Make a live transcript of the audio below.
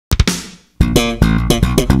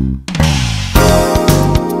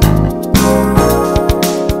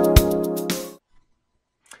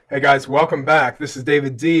Hey guys, welcome back. This is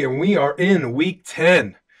David D, and we are in week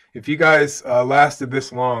 10. If you guys lasted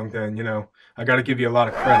this long, then, I got to give you a lot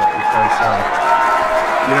of credit because,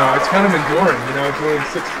 it's kind of enduring, doing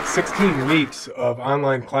 16 weeks of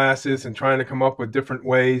online classes and trying to come up with different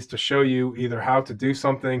ways to show you either how to do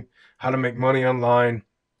something, how to make money online,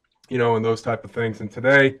 and those type of things. And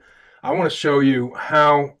today, I want to show you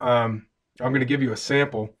how I'm going to give you a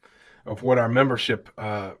sample of what our membership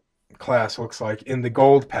class looks like in the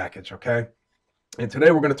gold package, okay? And today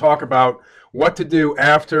we're going to talk about what to do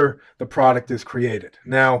after the product is created.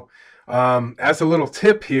 Now, as a little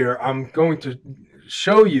tip here, I'm going to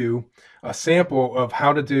show you a sample of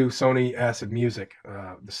how to do Sony Acid Music,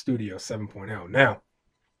 the Studio 7.0. Now,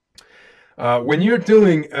 when you're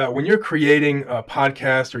creating a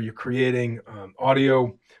podcast or you're creating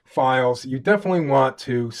audio files, you definitely want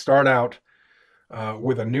to start out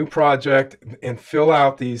with a new project and fill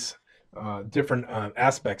out these different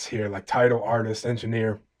aspects here, like title, artist,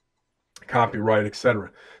 engineer, copyright,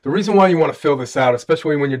 etc. The reason why you want to fill this out,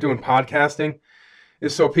 especially when you're doing podcasting,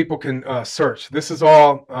 is so people can search. This is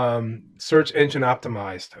all search engine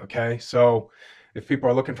optimized, okay? So if people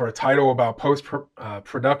are looking for a title about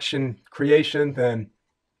post-production creation, then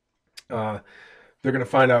they're going to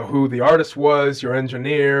find out who the artist was, your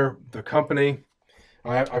engineer, the company.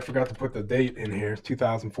 I forgot to put the date in here,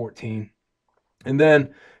 2014. And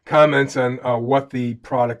then comments on what the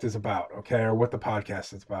product is about, okay, or what the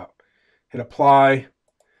podcast is about. Hit apply.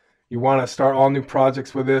 You want to start all new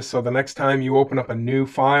projects with this, so the next time you open up a new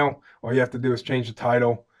file, all you have to do is change the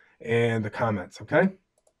title and the comments, okay?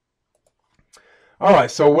 All right,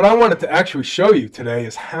 so what I wanted to actually show you today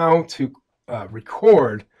is how to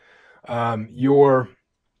record your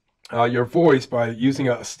voice by using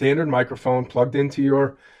a standard microphone plugged into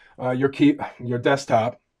your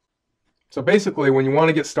desktop. So basically, when you want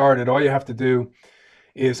to get started, all you have to do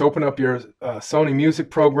is open up your Sony Music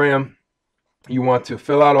program. You want to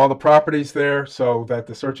fill out all the properties there so that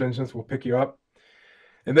the search engines will pick you up.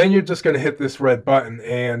 And then you're just going to hit this red button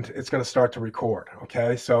and it's going to start to record.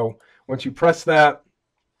 Okay, so once you press that,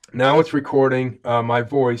 now it's recording my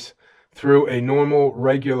voice through a normal,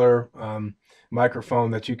 regular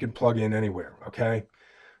microphone that you can plug in anywhere. Okay.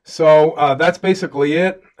 So that's basically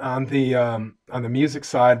it on the music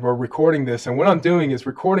side. We're recording this, and what I'm doing is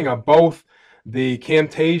recording on both the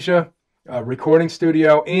Camtasia recording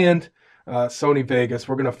studio and Sony Vegas.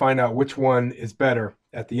 We're going to find out which one is better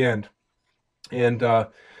at the end. And but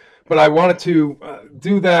I wanted to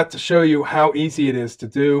do that to show you how easy it is to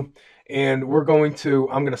do. And I'm going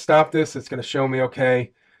to stop this. It's going to show me,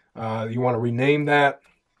 okay, you want to rename that.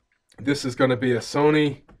 This is going to be a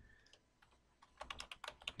Sony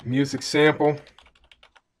Music sample,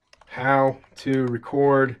 how to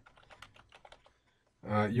record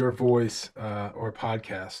your voice or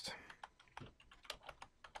podcast.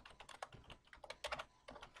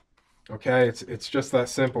 Okay, it's just that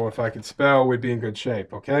simple. If I could spell, we'd be in good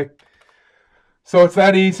shape. Okay, so it's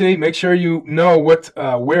that easy. Make sure you know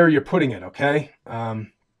where you're putting it. Okay,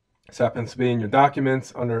 this happens to be in your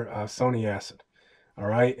documents under Sony Acid. All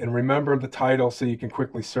right, and remember the title so you can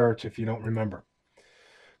quickly search if you don't remember.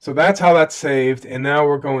 So that's how that's saved, and now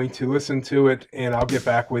we're going to listen to it, and I'll get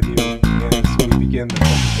back with you and so we begin the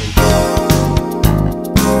presentation.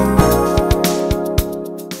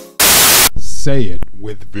 Say it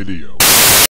with video.